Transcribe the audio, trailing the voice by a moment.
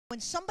when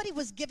somebody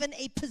was given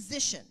a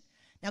position,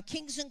 now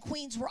kings and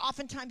queens were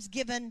oftentimes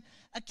given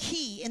a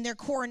key in their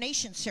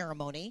coronation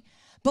ceremony,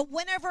 but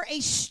whenever a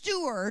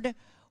steward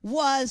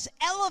was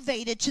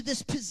elevated to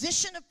this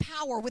position of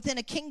power within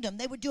a kingdom,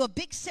 they would do a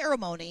big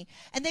ceremony,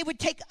 and they would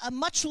take a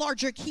much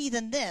larger key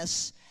than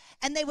this,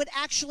 and they would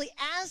actually,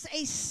 as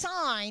a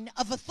sign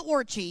of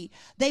authority,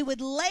 they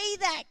would lay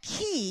that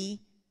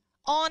key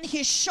on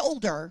his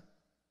shoulder.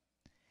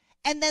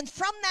 And then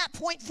from that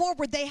point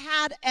forward, they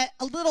had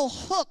a little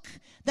hook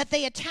that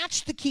they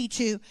attached the key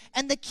to,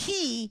 and the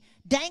key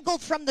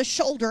dangled from the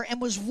shoulder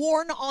and was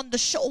worn on the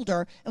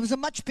shoulder. It was a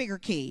much bigger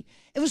key.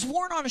 It was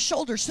worn on a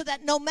shoulder so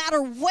that no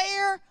matter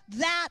where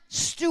that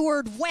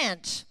steward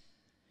went,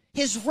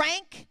 his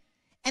rank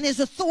and his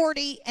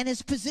authority and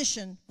his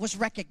position was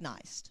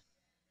recognized.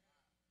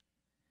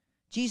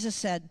 Jesus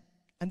said,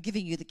 I'm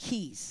giving you the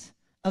keys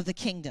of the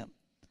kingdom.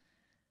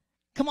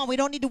 Come on, we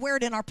don't need to wear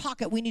it in our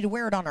pocket. We need to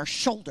wear it on our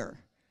shoulder.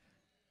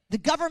 The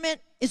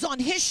government is on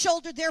his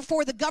shoulder,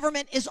 therefore the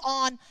government is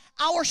on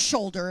our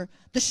shoulder,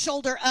 the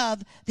shoulder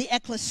of the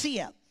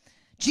ecclesia.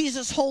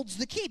 Jesus holds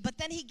the key, but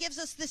then he gives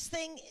us this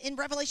thing in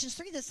Revelation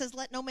 3 that says,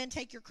 let no man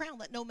take your crown,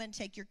 let no man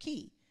take your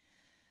key.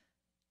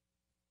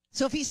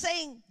 So if he's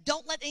saying,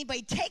 don't let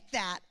anybody take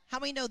that, how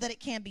many know that it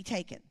can be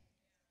taken?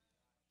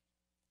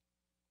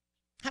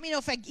 How many know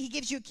if he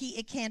gives you a key,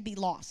 it can be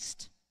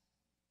lost?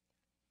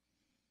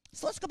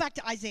 So let's go back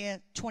to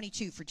Isaiah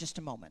 22 for just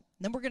a moment.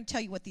 Then we're going to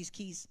tell you what these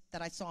keys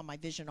that I saw in my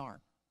vision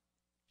are.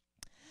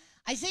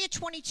 Isaiah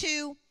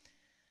 22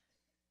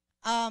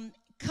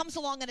 comes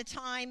along at a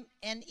time,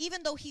 and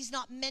even though he's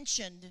not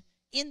mentioned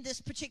in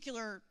this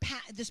particular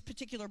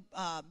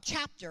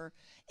chapter,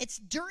 it's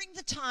during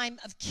the time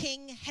of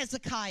King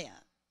Hezekiah.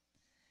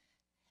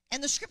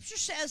 And the scripture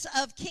says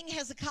of King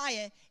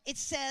Hezekiah, it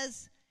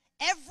says,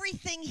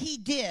 everything he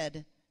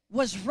did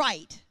was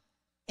right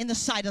in the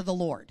sight of the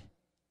Lord.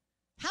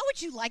 How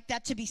would you like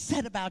that to be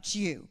said about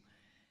you?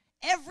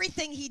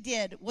 Everything he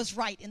did was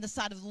right in the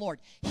sight of the Lord.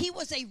 He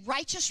was a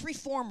righteous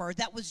reformer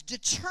that was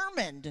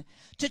determined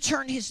to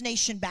turn his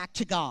nation back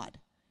to God.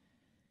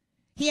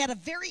 He had a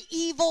very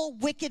evil,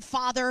 wicked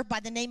father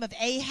by the name of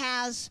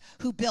Ahaz,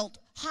 who built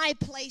high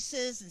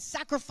places and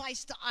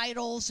sacrificed to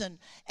idols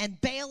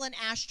and Baal and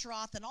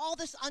Ashtaroth and all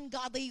this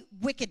ungodly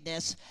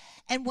wickedness.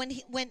 And when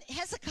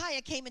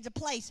Hezekiah came into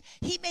place,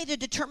 he made a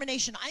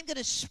determination, I'm going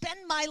to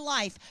spend my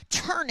life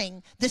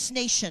turning this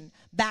nation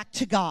back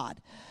to God.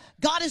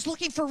 God is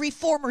looking for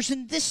reformers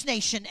in this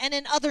nation and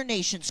in other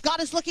nations.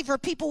 God is looking for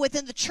people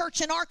within the church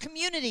in our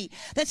community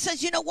that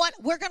says, you know what,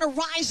 we're going to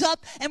rise up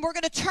and we're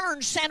going to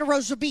turn Santa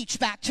Rosa Beach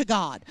back to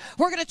God.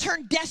 We're going to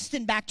turn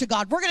Destin back to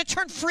God. We're going to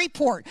turn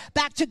Freeport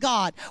back to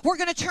God. We're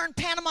going to turn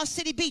Panama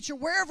City Beach or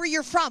wherever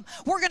you're from.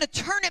 We're going to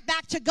turn it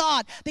back to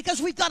God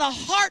because we've got a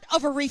heart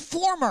of a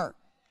reformer.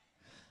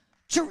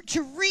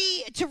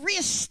 To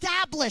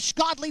reestablish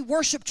godly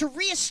worship, to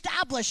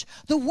reestablish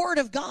the Word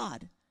of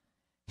God.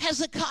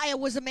 Hezekiah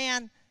was a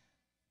man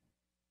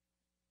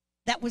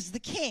that was the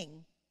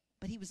king,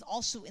 but he was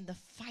also in the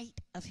fight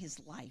of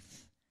his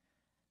life.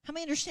 How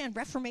many understand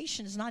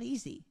reformation is not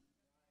easy?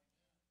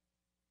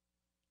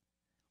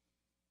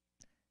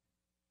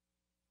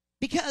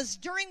 Because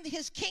during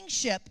his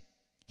kingship,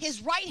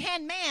 his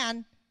right-hand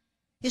man,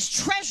 his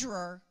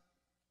treasurer,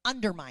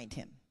 undermined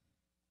him,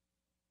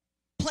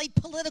 played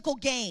political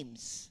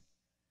games,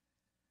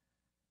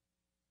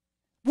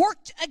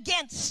 worked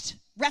against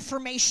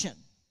reformation.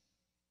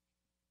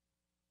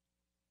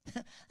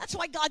 That's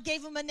why God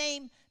gave him a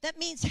name that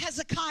means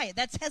Hezekiah.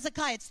 That's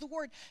Hezekiah. It's the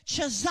word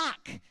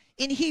shazak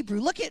in Hebrew.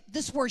 Look at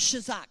this word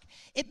shazak.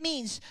 It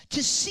means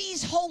to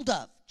seize hold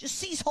of. Just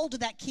seize hold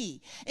of that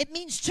key. It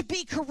means to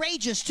be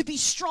courageous, to be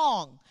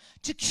strong,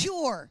 to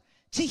cure,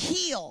 to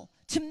heal,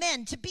 to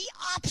mend, to be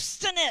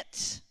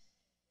obstinate.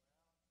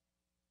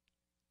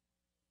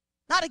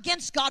 Not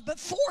against God, but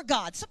for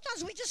God.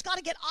 Sometimes we just got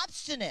to get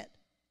obstinate.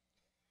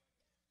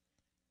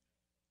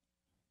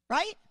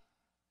 Right?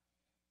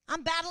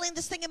 I'm battling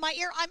this thing in my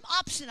ear. I'm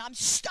obstinate. I'm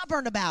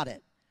stubborn about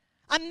it.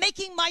 I'm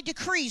making my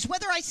decrees.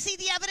 Whether I see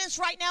the evidence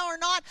right now or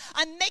not,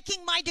 I'm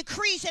making my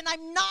decrees, and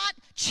I'm not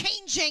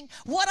changing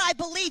what I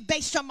believe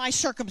based on my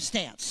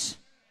circumstance.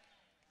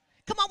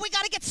 Come on, we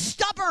got to get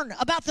stubborn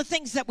about the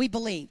things that we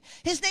believe.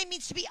 His name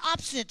means to be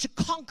obstinate, to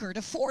conquer,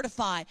 to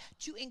fortify,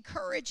 to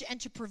encourage, and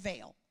to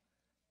prevail.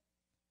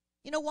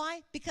 You know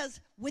why? Because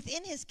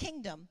within his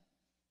kingdom,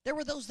 there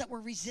were those that were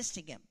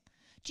resisting him.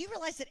 Do you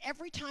realize that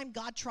every time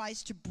God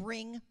tries to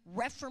bring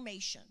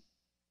reformation,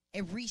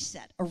 a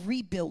reset, a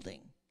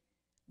rebuilding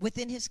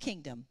within his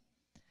kingdom,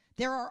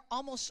 there are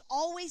almost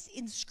always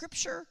in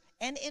Scripture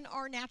and in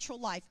our natural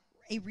life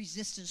a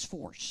resistance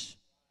force.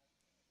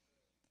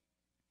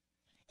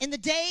 In the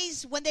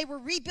days when they were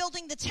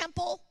rebuilding the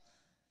temple,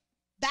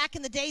 back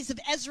in the days of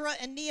Ezra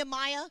and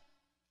Nehemiah,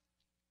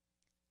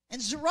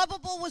 and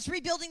Zerubbabel was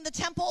rebuilding the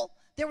temple,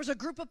 there was a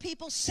group of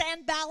people,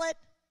 Sanballat,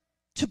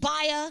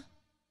 Tobiah,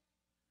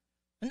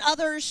 and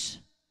others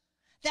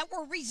that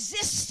were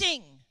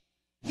resisting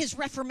his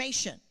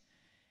reformation.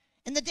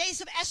 In the days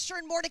of Esther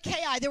and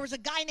Mordecai, there was a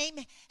guy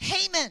named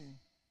Hamon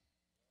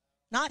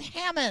not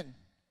Hamon.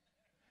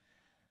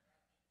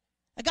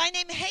 A guy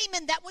named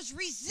Hamon that was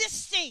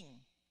resisting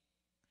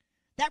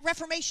that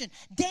reformation.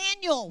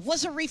 Daniel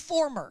was a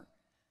reformer.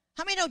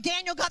 How many know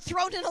Daniel got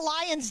thrown in a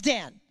lion's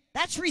den?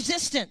 That's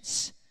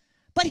resistance.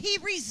 But he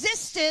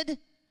resisted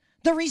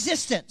the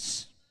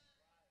resistance.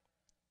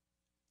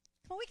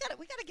 Well, we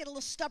got to get a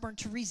little stubborn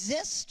to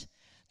resist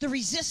the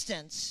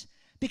resistance,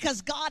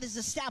 because God is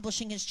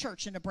establishing his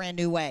church in a brand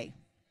new way.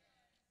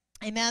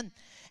 Amen.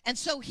 And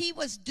so he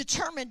was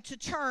determined to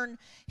turn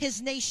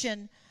his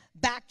nation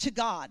back to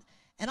God.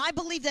 And I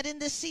believe that in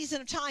this season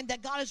of time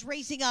that God is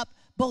raising up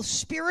both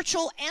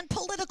spiritual and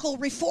political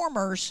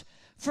reformers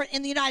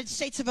in the United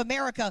States of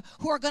America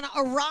who are going to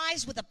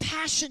arise with a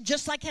passion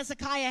just like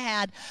Hezekiah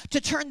had to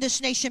turn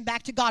this nation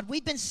back to God.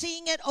 We've been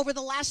seeing it over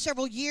the last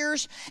several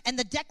years, and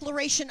the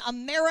declaration,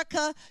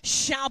 America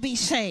shall be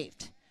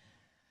saved.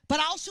 But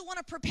I also want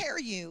to prepare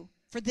you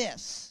for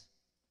this.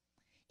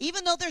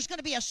 Even though there's going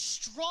to be a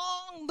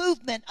strong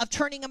movement of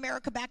turning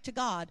America back to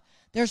God,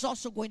 there's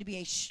also going to be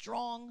a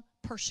strong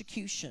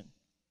persecution.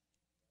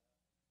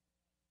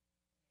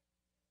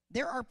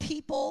 There are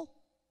people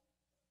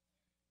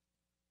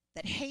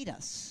that hate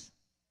us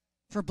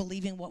for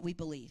believing what we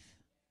believe.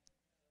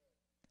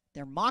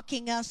 They're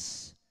mocking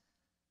us.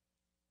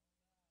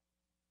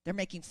 They're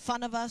making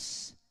fun of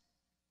us.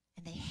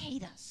 And they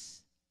hate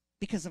us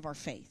because of our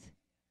faith.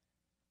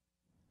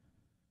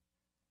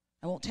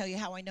 I won't tell you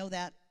how I know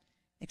that,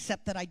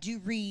 except that I do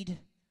read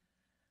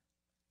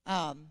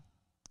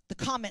the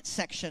comment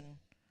section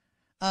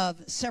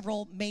of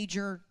several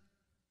major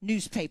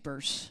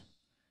newspapers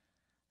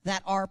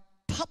that are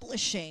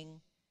publishing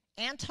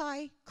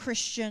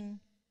anti-Christian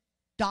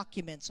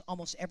documents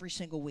almost every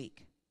single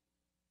week.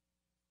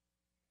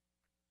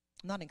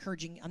 I'm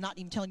not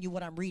even telling you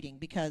what I'm reading,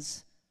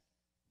 because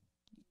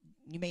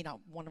you may not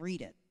want to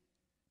read it.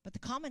 But the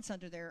comments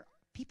under there,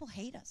 people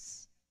hate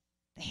us.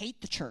 They hate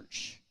the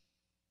church.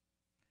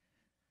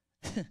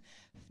 A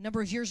number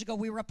of years ago,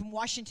 we were up in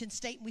Washington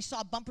State, and we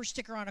saw a bumper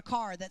sticker on a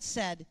car that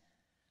said,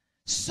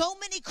 "So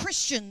many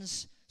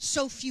Christians,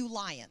 so few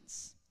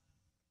lions."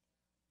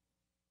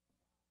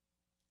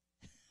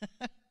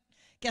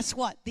 Guess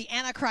what? The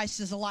Antichrist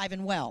is alive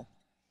and well.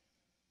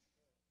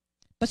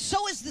 But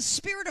so is the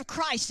Spirit of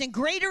Christ, and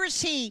greater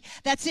is he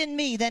that's in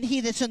me than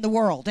he that's in the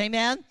world.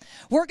 Amen?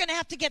 We're going to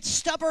have to get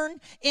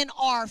stubborn in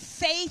our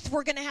faith.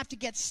 We're going to have to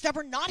get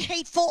stubborn, not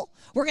hateful.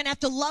 We're going to have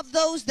to love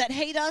those that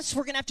hate us.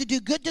 We're going to have to do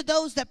good to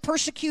those that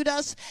persecute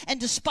us and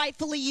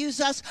despitefully use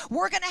us.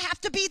 We're going to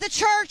have to be the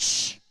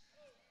church.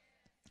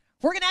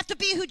 We're going to have to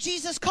be who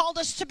Jesus called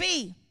us to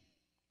be.